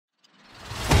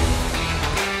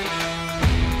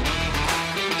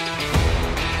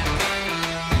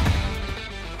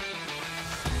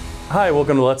Hi,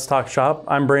 welcome to Let's Talk Shop.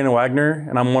 I'm Brandon Wagner,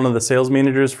 and I'm one of the sales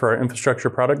managers for our infrastructure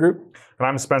product group. And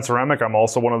I'm Spencer Remick. I'm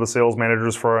also one of the sales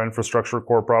managers for our infrastructure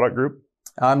core product group.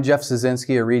 I'm Jeff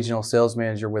Scieszinzki, a regional sales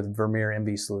manager with Vermeer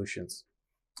MV Solutions.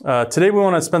 Today we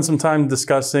want to spend some time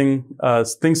discussing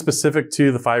things specific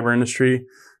to the fiber industry.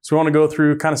 So we want to go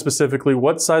through kind of specifically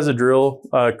what size of drill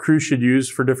crews should use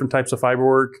for different types of fiber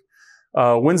work.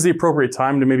 When's the appropriate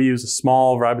time to maybe use a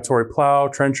small vibratory plow,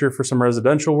 trencher for some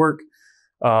residential work?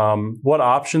 What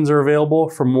options are available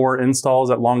for more installs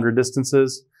at longer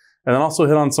distances? And then also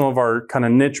hit on some of our kind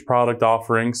of niche product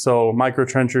offerings. So micro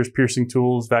trenchers, piercing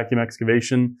tools, vacuum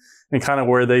excavation, and kind of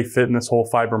where they fit in this whole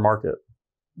fiber market.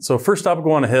 So first topic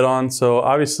we want to hit on. So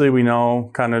obviously we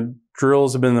know kind of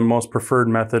drills have been the most preferred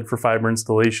method for fiber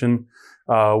installation,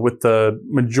 with the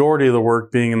majority of the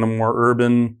work being in the more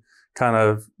urban, kind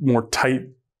of more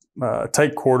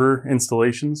tight quarter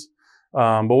installations.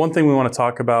 But one thing we want to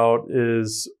talk about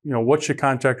is, what should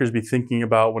contractors be thinking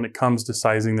about when it comes to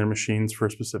sizing their machines for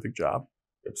a specific job?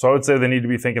 So I would say they need to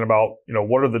be thinking about,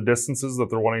 what are the distances that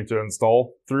they're wanting to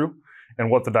install through and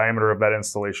what the diameter of that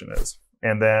installation is.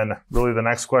 And then really the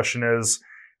next question is,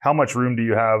 how much room do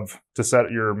you have to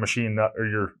set your machine or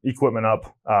your equipment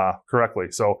up correctly?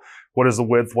 So what is the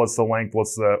width? What's the length?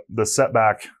 What's the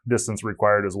setback distance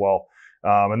required as well?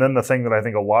 And then the thing that I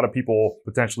think a lot of people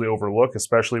potentially overlook,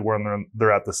 especially when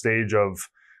they're at the stage of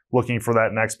looking for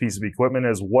that next piece of equipment,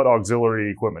 is what auxiliary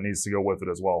equipment needs to go with it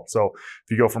as well. So if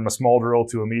you go from a small drill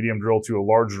to a medium drill to a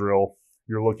large drill,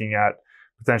 you're looking at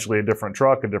potentially a different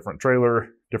truck, a different trailer,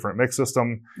 different mix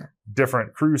system,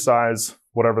 different crew size,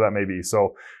 whatever that may be.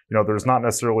 So, there's not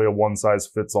necessarily a one size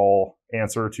fits all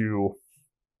answer to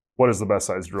what is the best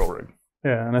size drill rig.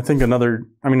 Yeah, and I think another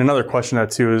question that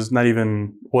too is not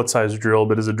even what size drill,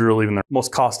 but is a drill even the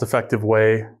most cost-effective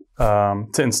way to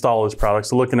install this product?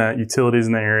 So looking at utilities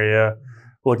in the area,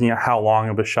 looking at how long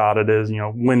of a shot it is,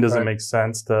 when does it make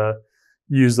sense to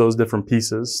use those different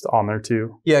pieces on there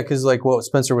too? Yeah, because like what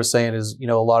Spencer was saying is,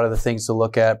 a lot of the things to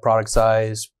look at, product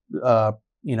size,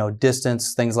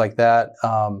 distance, things like that.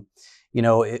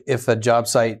 If a job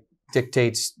site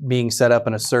dictates being set up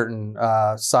in a certain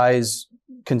size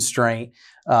constraint,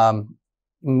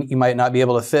 you might not be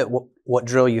able to fit what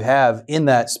drill you have in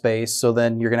that space. So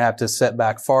then you're going to have to set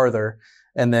back farther,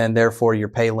 and then therefore your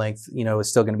pay length, is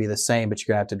still going to be the same, but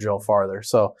you're going to have to drill farther.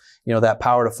 So, that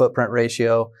power to footprint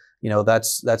ratio,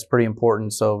 that's pretty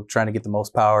important. So trying to get the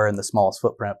most power and the smallest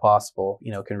footprint possible,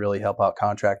 can really help out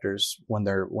contractors when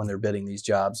they're bidding these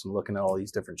jobs and looking at all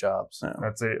these different jobs. Yeah.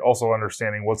 That's also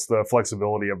understanding what's the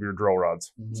flexibility of your drill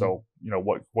rods. Mm-hmm. So,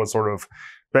 what sort of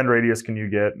bend radius can you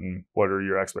get, and what are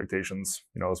your expectations,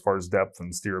 as far as depth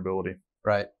and steerability?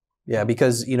 Right. Yeah,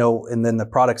 because, and then the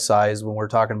product size, when we're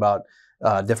talking about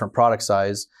different product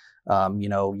size,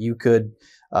 you could,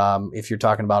 if you're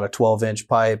talking about a 12-inch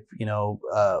pipe,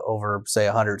 over say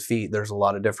 100 feet, there's a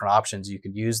lot of different options you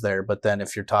could use there. But then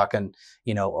if you're talking,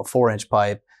 a 4-inch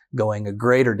pipe going a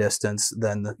greater distance,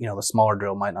 then the smaller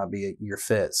drill might not be your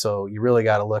fit. So you really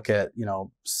got to look at,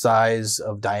 size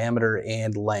of diameter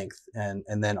and length,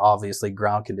 and then obviously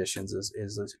ground conditions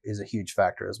is a huge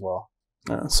factor as well.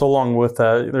 So along with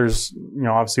that, there's,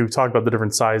 obviously we've talked about the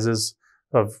different sizes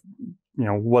of,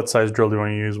 what size drill do you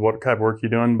want to use, what type of work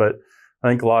you're doing. But I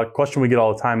think question we get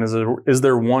all the time is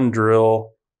there one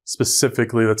drill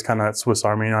specifically that's kind of that Swiss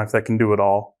Army knife that can do it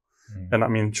all?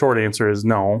 Mm-hmm. And short answer is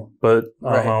no, but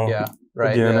I don't know. Yeah,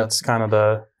 right. Again, that's kind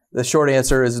of the short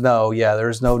answer is no. Yeah,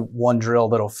 there's no one drill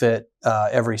that'll fit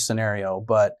every scenario.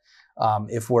 But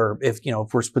if we're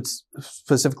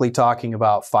specifically talking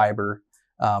about fiber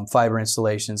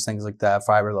installations, things like that,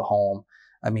 fiber to the home,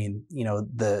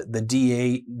 the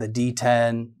D8, the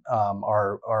D10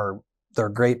 they're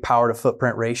great power to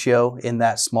footprint ratio in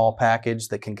that small package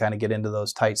that can kind of get into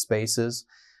those tight spaces.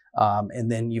 And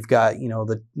then you've got,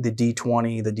 the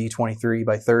D20, the D23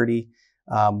 by 30,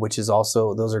 which is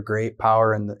also, those are great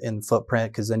power in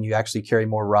footprint, because then you actually carry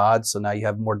more rods. So now you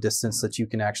have more distance that you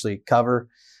can actually cover.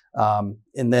 And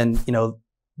then,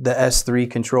 the S3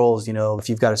 controls, if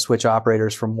you've got to switch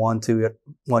operators from one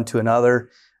to another,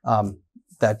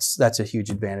 that's a huge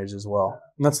advantage as well.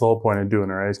 And that's the whole point of doing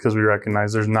it, right? Is because we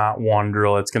recognize there's not one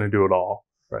drill that's going to do it all.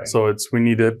 Right. So we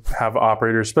need to have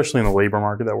operators, especially in the labor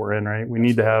market that we're in, right? We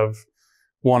need to have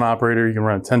one operator. You can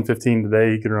run a 10-15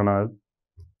 today. You can run a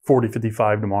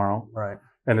 40-55 tomorrow. Right.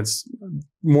 And it's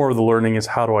more of the learning is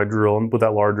how do I drill with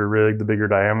that larger rig, the bigger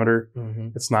diameter. Mm-hmm.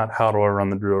 It's not how do I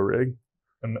run the drill rig.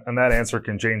 And that answer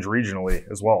can change regionally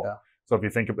as well. Yeah. So if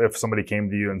you think if somebody came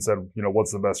to you and said,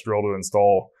 what's the best drill to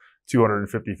install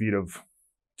 250 feet of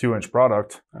 2-inch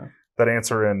product, that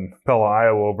answer in Pella,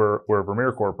 Iowa, over where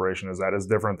Vermeer Corporation is at, is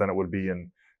different than it would be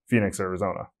in Phoenix,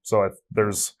 Arizona. So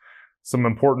there's some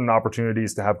important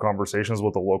opportunities to have conversations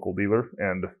with a local dealer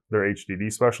and their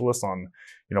HDD specialist on,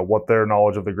 what their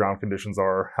knowledge of the ground conditions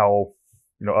are, how,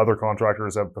 other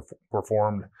contractors have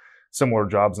performed similar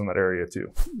jobs in that area too.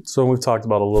 So we've talked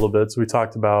about a little bit. So we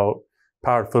talked about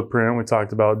power footprint. We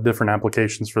talked about different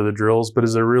applications for the drills, but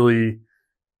is there really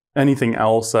anything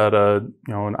else that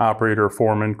an operator or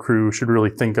foreman crew should really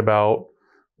think about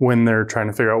when they're trying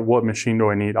to figure out what machine do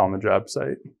I need on the job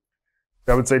site?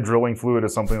 I would say drilling fluid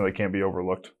is something that can't be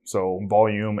overlooked. So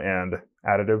volume and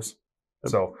additives.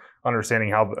 So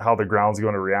understanding how the ground's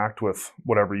going to react with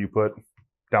whatever you put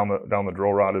down the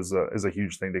drill rod is a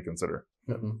huge thing to consider.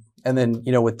 Mm-hmm. And then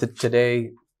with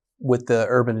the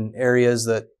urban areas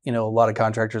that a lot of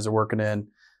contractors are working in,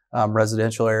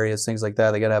 residential areas, things like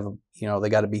that, they got to have they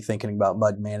got to be thinking about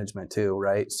mud management too,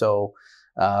 right? So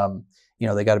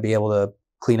they got to be able to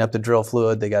clean up the drill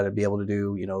fluid. They got to be able to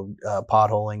do,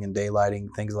 potholing and daylighting,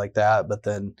 things like that. But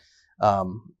then,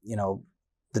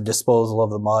 the disposal of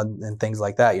the mud and things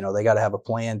like that, they got to have a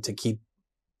plan to keep.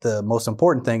 The most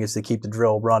important thing is to keep the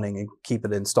drill running and keep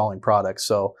it installing products.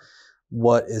 So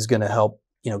what is going to help,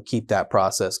 keep that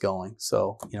process going?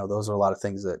 So, those are a lot of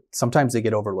things that sometimes they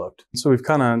get overlooked. So we've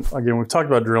we've talked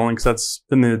about drilling because that's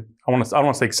been I don't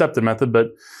want to say accepted method, but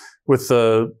with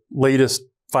the latest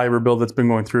fiber build that's been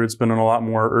going through, it's been in a lot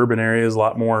more urban areas, a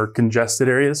lot more congested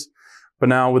areas. But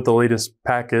now with the latest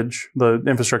package, the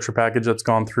infrastructure package that's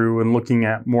gone through and looking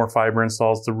at more fiber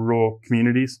installs to rural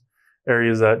communities,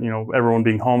 areas that, everyone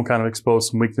being home kind of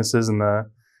exposed some weaknesses in the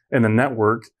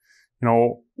network,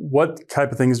 what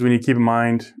type of things do we need to keep in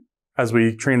mind as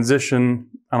we transition,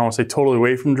 I don't want to say totally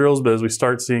away from drills, but as we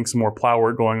start seeing some more plow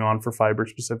work going on for fiber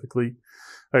specifically?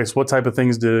 I guess what type of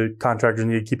things do contractors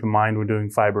need to keep in mind when doing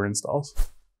fiber installs?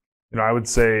 I would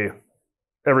say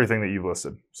everything that you've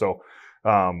listed. So,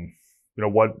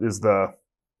 what's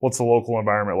the local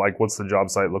environment like? What's the job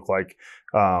site look like?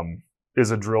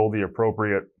 Is a drill the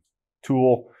appropriate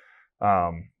tool?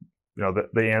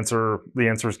 The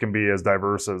answers can be as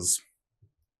diverse as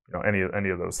any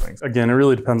of those things. Again, it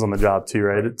really depends on the job too,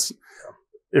 right?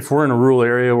 If we're in a rural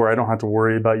area where I don't have to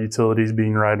worry about utilities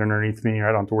being right underneath me, or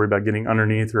I don't have to worry about getting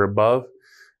underneath or above,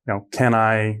 can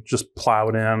I just plow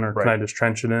it in, or can I just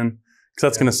trench it in? Because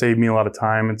that's going to save me a lot of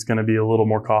time. It's going to be a little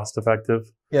more cost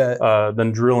effective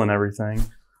than drilling everything.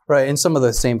 Right. And some of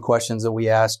the same questions that we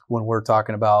ask when we're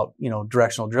talking about,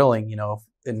 directional drilling,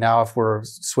 and now if we're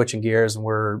switching gears and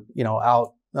we're,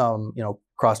 out,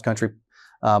 cross country,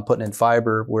 putting in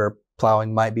fiber where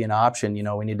plowing might be an option,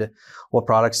 we need to, what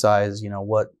product size,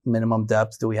 what minimum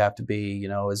depth do we have to be,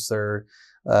 is there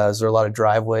a lot of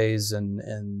driveways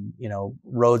and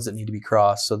roads that need to be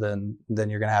crossed? So then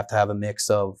you're going to have a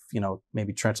mix of,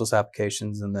 maybe trenchless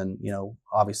applications, and then,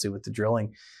 obviously with the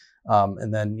drilling,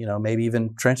 and then, maybe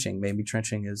even trenching. Maybe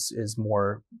trenching is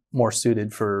more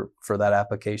suited for that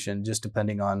application, just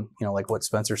depending on, like what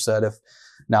Spencer said. If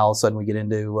now all of a sudden we get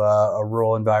into a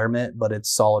rural environment, but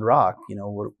it's solid rock,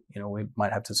 we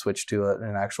might have to switch to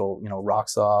an actual, rock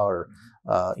saw or,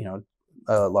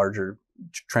 a larger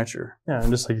trencher. Yeah,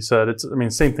 and just like you said,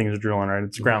 same thing as drilling, right?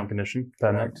 It's ground condition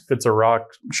dependent. If it's a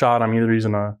rock shot, I'm either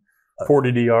using a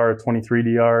 40 DR, a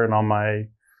 23 DR, and on my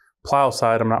plow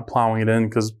side, I'm not plowing it in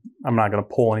because I'm not going to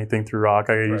pull anything through rock.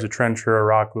 I got to use a trencher, a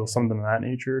rock wheel, something of that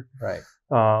nature. Right.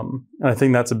 And I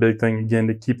think that's a big thing, again,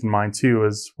 to keep in mind too,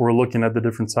 is we're looking at the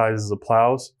different sizes of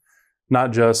plows,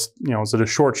 not just, is it a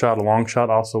short shot, a long shot,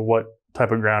 also what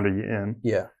type of ground are you in?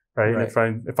 Yeah. Right.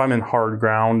 And if I'm in hard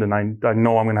ground and I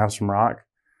know I'm going to have some rock,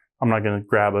 I'm not going to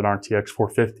grab an RTX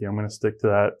 450. I'm going to stick to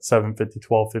that 750,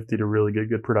 1250 to really get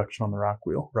good production on the rock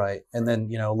wheel. Right. And then,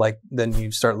 then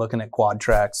you start looking at quad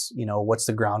tracks, what's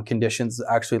the ground conditions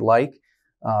actually like?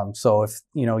 So if,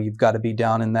 you've got to be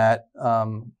down in that,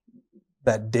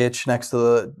 that ditch next to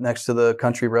the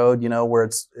country road, where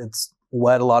it's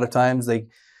wet a lot of times, they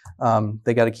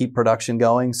got to keep production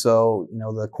going. So,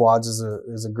 the quads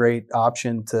is a great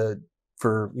option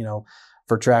for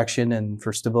traction and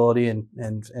for stability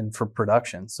and for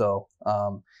production. So,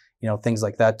 things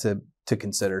like that to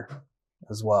consider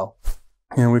as well.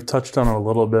 And we've touched on it a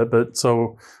little bit, but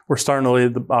so we're starting to lay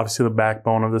obviously the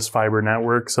backbone of this fiber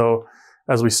network. So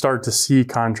as we start to see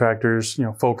contractors,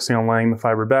 focusing on laying the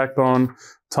fiber backbone,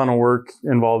 ton of work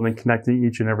involved in connecting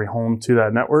each and every home to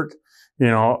that network,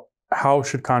 how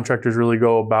should contractors really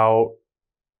go about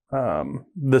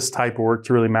this type of work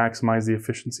to really maximize the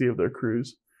efficiency of their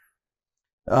crews?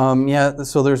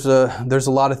 So there's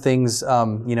a lot of things, in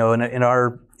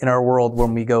our world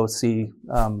when we go see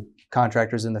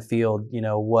contractors in the field,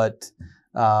 what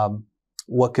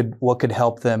what could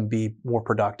help them be more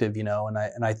productive, and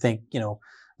I think,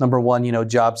 number one,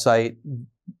 job site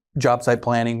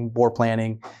planning, bore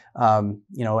planning,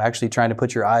 actually trying to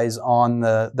put your eyes on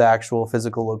the actual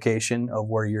physical location of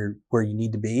where you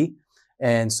need to be.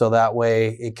 And so that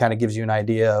way it kind of gives you an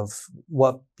idea of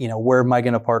where am I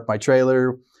going to park my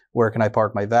trailer? Where can I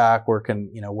park my vac? Where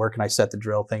can I set the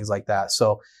drill? Things like that.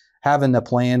 So having the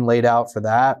plan laid out for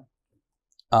that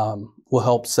will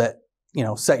help set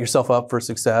yourself up for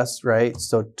success, right?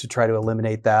 So to try to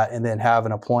eliminate that, and then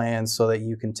having a plan so that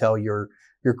you can tell your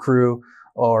crew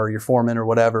or your foreman or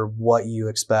whatever what you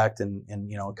expect and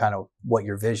kind of what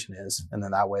your vision is, and then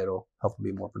that way it'll help them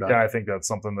be more productive. Yeah, I think that's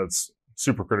something that's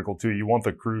super critical too. You want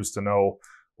the crews to know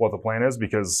what the plan is,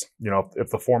 because if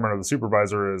the foreman or the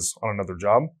supervisor is on another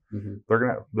job,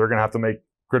 they're gonna have to make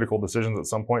critical decisions at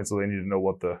some point. So they need to know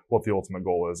what the ultimate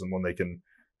goal is, and when they can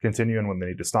continue and when they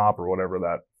need to stop, or whatever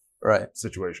that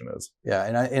situation is. Yeah,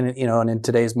 and in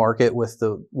today's market with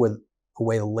the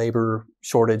way the labor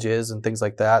shortage is and things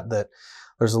like that,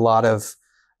 there's a lot of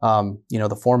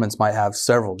the foremans might have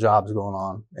several jobs going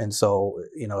on, and so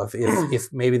if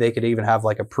maybe they could even have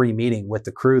like a pre-meeting with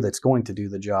the crew that's going to do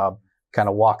the job, kind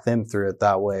of walk them through it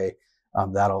that way.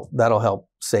 That'll help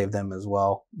save them as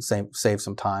well, save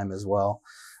some time as well.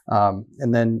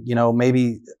 And then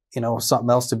maybe something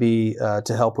else to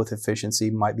help with efficiency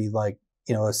might be like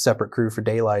a separate crew for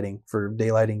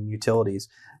daylighting utilities,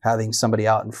 having somebody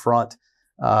out in front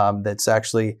that's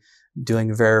actually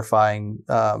doing verifying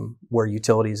where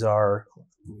utilities are,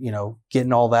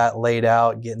 getting all that laid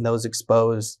out, getting those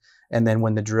exposed, and then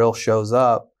when the drill shows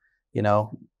up,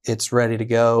 it's ready to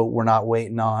go. We're not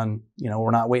waiting on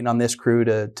this crew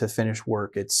to finish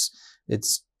work. It's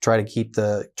try to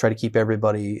keep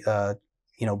everybody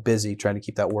busy, trying to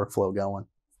keep that workflow going.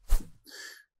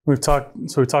 We talked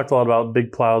a lot about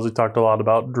big plows. We talked a lot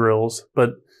about drills,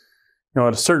 but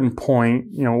at a certain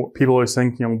point, people always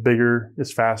think, bigger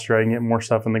is faster. I can get more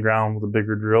stuff in the ground with a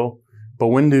bigger drill. But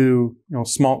when do,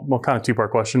 kind of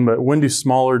two-part question, but when do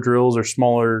smaller drills or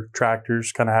smaller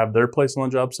tractors kind of have their place on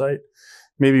the job site?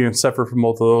 Maybe even separate from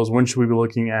both of those, when should we be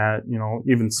looking at,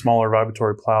 even smaller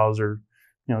vibratory plows, or,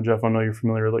 Jeff, I know you're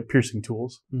familiar with like piercing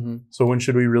tools. Mm-hmm. So when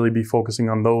should we really be focusing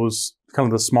on those kind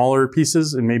of the smaller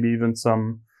pieces, and maybe even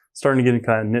some starting to get a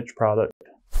kind of niche product?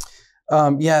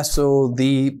 So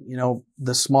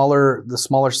the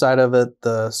smaller side of it,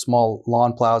 the small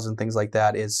lawn plows and things like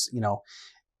that is,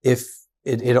 if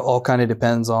it all kind of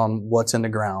depends on what's in the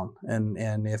ground,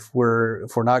 and if we're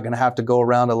not going to have to go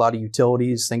around a lot of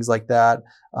utilities, things like that,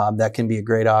 that can be a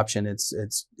great option.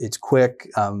 It's quick.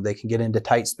 They can get into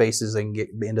tight spaces. They can get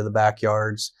into the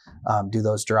backyards, do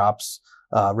those drops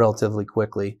relatively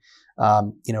quickly.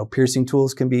 Piercing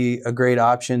tools can be a great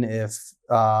option if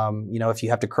you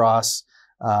have to cross,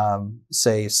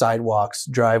 say, sidewalks,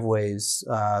 driveways,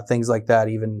 things like that,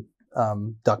 even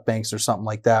duck banks or something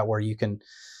like that, where you can,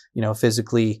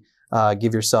 physically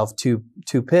give yourself two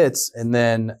pits, and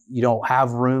then you don't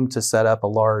have room to set up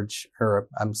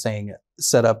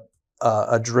set up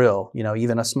a drill,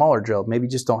 even a smaller drill. Maybe you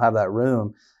just don't have that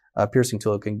room. A piercing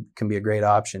tool can be a great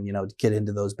option, to get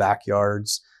into those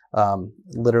backyards.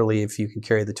 Literally, if you can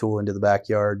carry the tool into the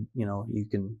backyard, you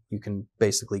can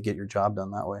basically get your job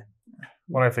done that way.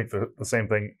 Well, I think the same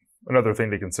thing, another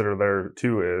thing to consider there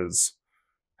too is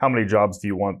how many jobs do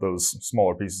you want those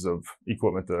smaller pieces of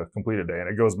equipment to complete a day? And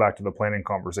it goes back to the planning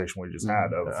conversation we just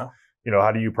had of,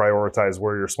 how do you prioritize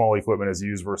where your small equipment is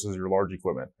used versus your large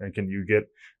equipment? And can you get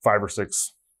 5 or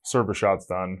 6 service shots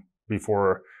done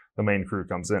before the main crew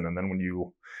comes in? And then when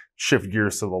you shift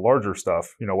gears to the larger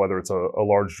stuff, whether it's a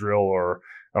large drill or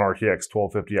an RTX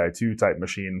 1250 i2 type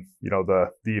machine,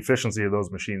 the efficiency of those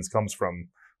machines comes from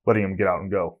letting them get out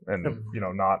and go, and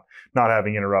not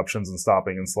having interruptions and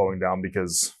stopping and slowing down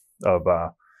because of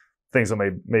things that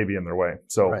may be in their way.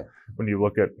 So when you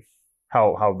look at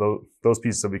how those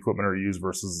pieces of equipment are used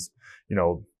versus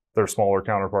their smaller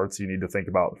counterparts, you need to think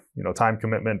about time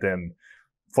commitment and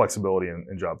flexibility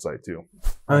in job site too.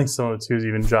 I think some of it too is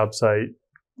even job site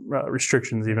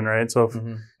restrictions, even, right? So if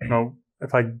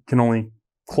if I can only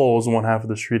close one half of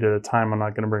the street at a time, I'm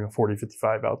not going to bring a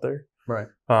 40-55 out there. Right.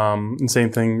 And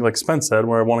same thing, like Spence said,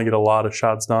 where I want to get a lot of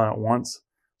shots done at once.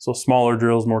 So smaller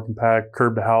drills, more compact,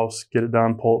 curb to house, get it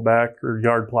done, pull it back, or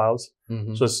yard plows.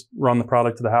 Mm-hmm. Just run the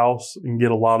product to the house and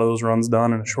get a lot of those runs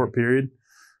done in a short period.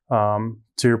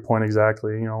 To your point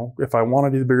exactly, if I want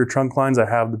to do the bigger trunk lines, I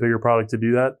have the bigger product to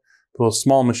do that. But those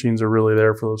small machines are really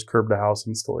there for those curb to house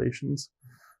installations.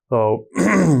 So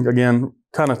again,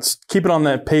 kind of keep it on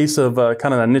that pace of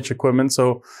kind of that niche equipment.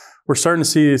 So we're starting to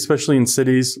see, especially in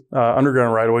cities,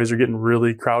 underground right-of-ways are getting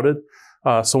really crowded.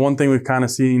 So one thing we've kind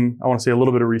of seen, I want to say a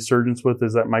little bit of resurgence with,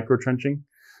 is that micro trenching.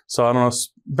 So I don't know,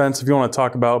 Bence, if you want to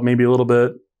talk about maybe a little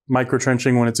bit micro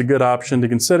trenching, when it's a good option to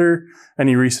consider,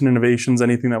 any recent innovations,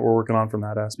 anything that we're working on from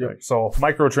that aspect. Yeah. So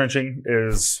micro trenching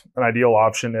is an ideal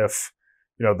option if,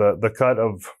 the cut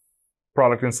of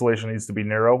product installation needs to be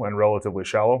narrow and relatively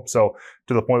shallow. So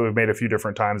to the point we've made a few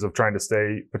different times of trying to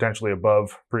stay potentially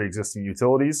above pre-existing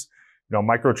utilities,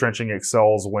 micro trenching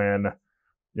excels when,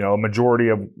 a majority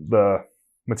of the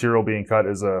material being cut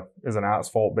is an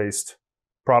asphalt based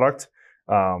product.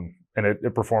 And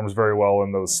it performs very well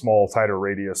in those small, tighter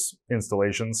radius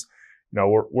installations.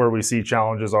 Where we see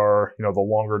challenges are, the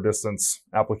longer distance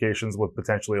applications with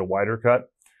potentially a wider cut,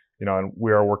 and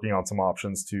we are working on some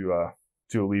options to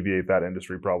alleviate that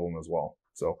industry problem as well.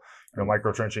 So,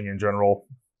 micro trenching in general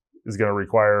is going to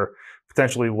require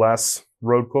potentially less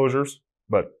road closures,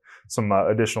 but some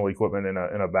additional equipment in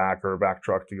a vac or a vac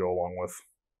truck to go along with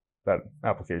that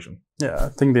application. Yeah, I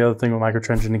think the other thing with micro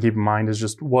trenching to keep in mind is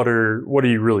just what are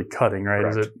you really cutting, right?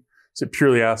 Correct. Is it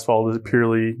purely asphalt? Is it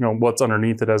purely, what's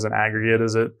underneath it as an aggregate?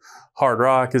 Is it hard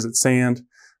rock? Is it sand?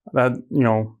 That,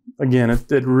 again,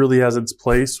 it really has its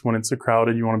place when it's a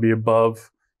crowded. You want to be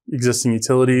above existing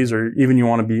utilities, or even you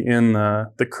want to be in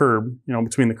the curb,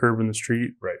 between the curb and the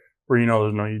street, right, where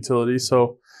there's no utilities.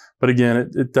 So, but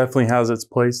again, it definitely has its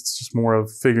place. It's just more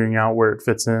of figuring out where it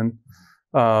fits in.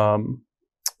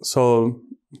 So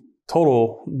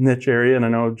total niche area, and I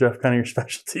know, Jeff, kind of your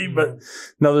specialty, but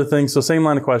another thing, so same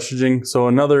line of questioning. So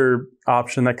another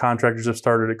option that contractors have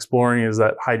started exploring is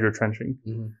that hydro trenching.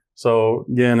 Mm-hmm. So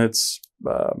again, it's,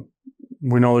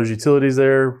 we know there's utilities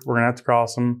there. We're going to have to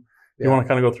cross them. You want to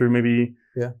kind of go through maybe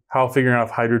how figuring out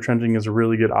if hydro trenching is a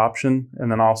really good option,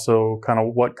 and then also kind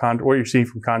of what you're seeing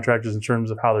from contractors in terms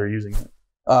of how they're using it.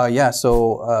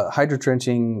 So hydro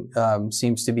trenching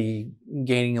seems to be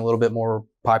gaining a little bit more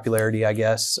popularity, I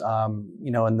guess.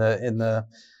 In the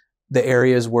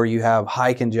areas where you have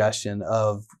high congestion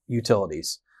of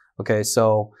utilities. Okay,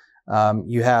 so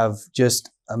you have just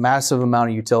a massive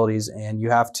amount of utilities, and you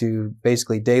have to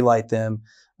basically daylight them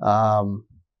on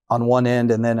one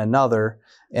end and then another,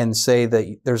 and say that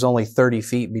there's only 30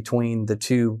 feet between the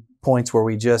 2 points where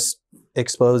we just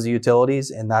expose the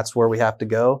utilities, and that's where we have to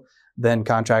go. Then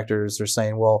contractors are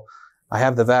saying, well, I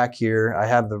have the vac here, I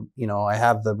have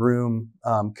the room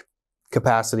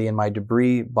capacity in my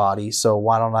debris body, so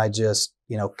why don't I just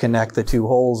connect the 2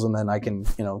 holes, and then I can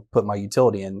put my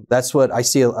utility in. That's what I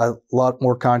see. A lot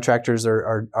more contractors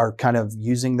are kind of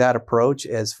using that approach,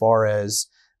 as far as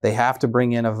they have to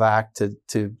bring in a vac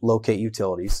to locate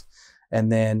utilities,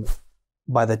 and then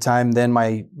by the time then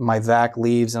my vac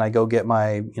leaves and I go get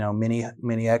my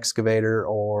mini excavator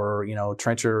or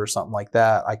trencher or something like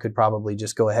that, I could probably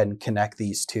just go ahead and connect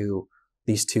these two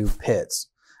pits,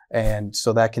 and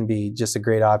so that can be just a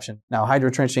great option. Now,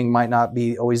 hydro trenching might not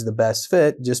be always the best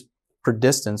fit just for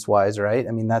distance wise, right?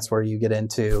 I mean, that's where you get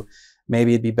into,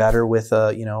 maybe it'd be better with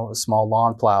a small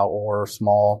lawn plow or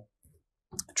small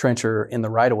trencher in the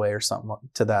right of way or something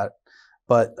to that.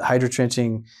 But hydro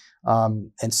trenching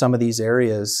in some of these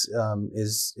areas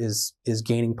is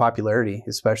gaining popularity,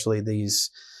 especially these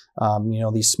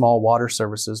these small water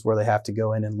services where they have to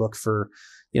go in and look for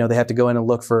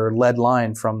lead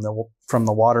line from the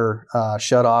water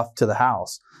shut off to the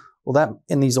house. Well, that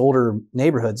in these older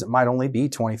neighborhoods, it might only be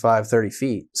 25, 30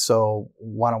 feet. So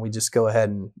why don't we just go ahead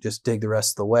and just dig the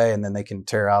rest of the way, and then they can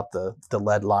tear out the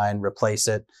lead line, replace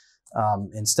it,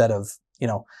 instead of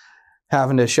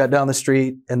having to shut down the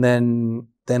street and then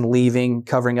leaving,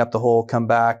 covering up the hole, come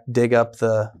back, dig up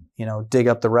the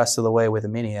rest of the way with a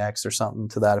mini X or something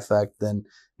to that effect. Then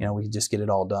we can just get it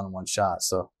all done in one shot.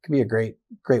 So it can be a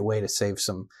great way to save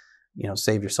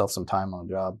yourself some time on a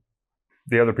job.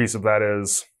 The other piece of that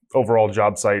is overall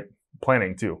job site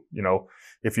planning too.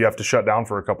 If you have to shut down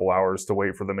for a couple hours to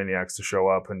wait for the mini X to show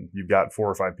up, and you've got 4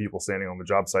 or 5 people standing on the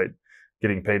job site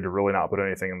getting paid to really not put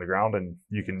anything in the ground, and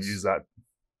you can use that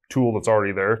tool that's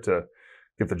already there to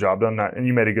get the job done. And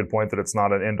you made a good point that it's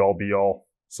not an end-all be-all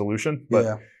solution,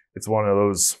 but it's one of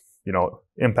those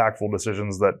impactful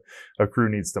decisions that a crew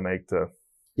needs to make to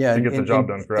get the job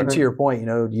done correctly. And to your point,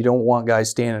 you don't want guys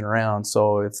standing around.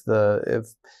 So if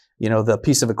the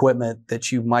piece of equipment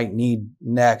that you might need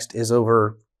next is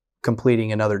over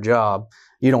completing another job,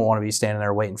 you don't want to be standing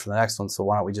there waiting for the next one. So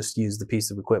why don't we just use the piece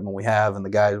of equipment we have and the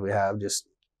guys we have, just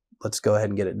let's go ahead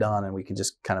and get it done, and we can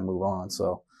just kind of move on.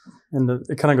 So, and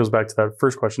it kind of goes back to that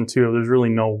first question too. There's really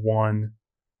no one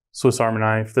Swiss Army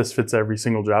knife. This fits every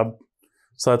single job.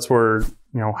 So that's where,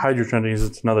 hydro trenching is,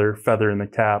 it's another feather in the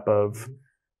cap of,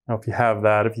 if you have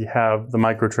that, if you have the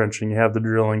micro trenching, you have the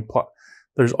drilling,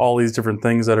 there's all these different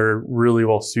things that are really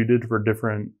well suited for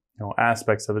different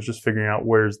aspects of it. Just figuring out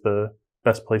where's the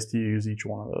best place to use each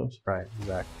one of those. Right,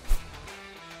 exactly.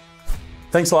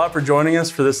 Thanks a lot for joining us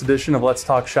for this edition of Let's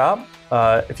Talk Shop.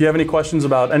 If you have any questions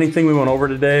about anything we went over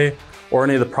today or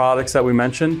any of the products that we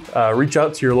mentioned, reach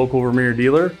out to your local Vermeer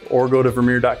dealer or go to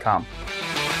Vermeer.com.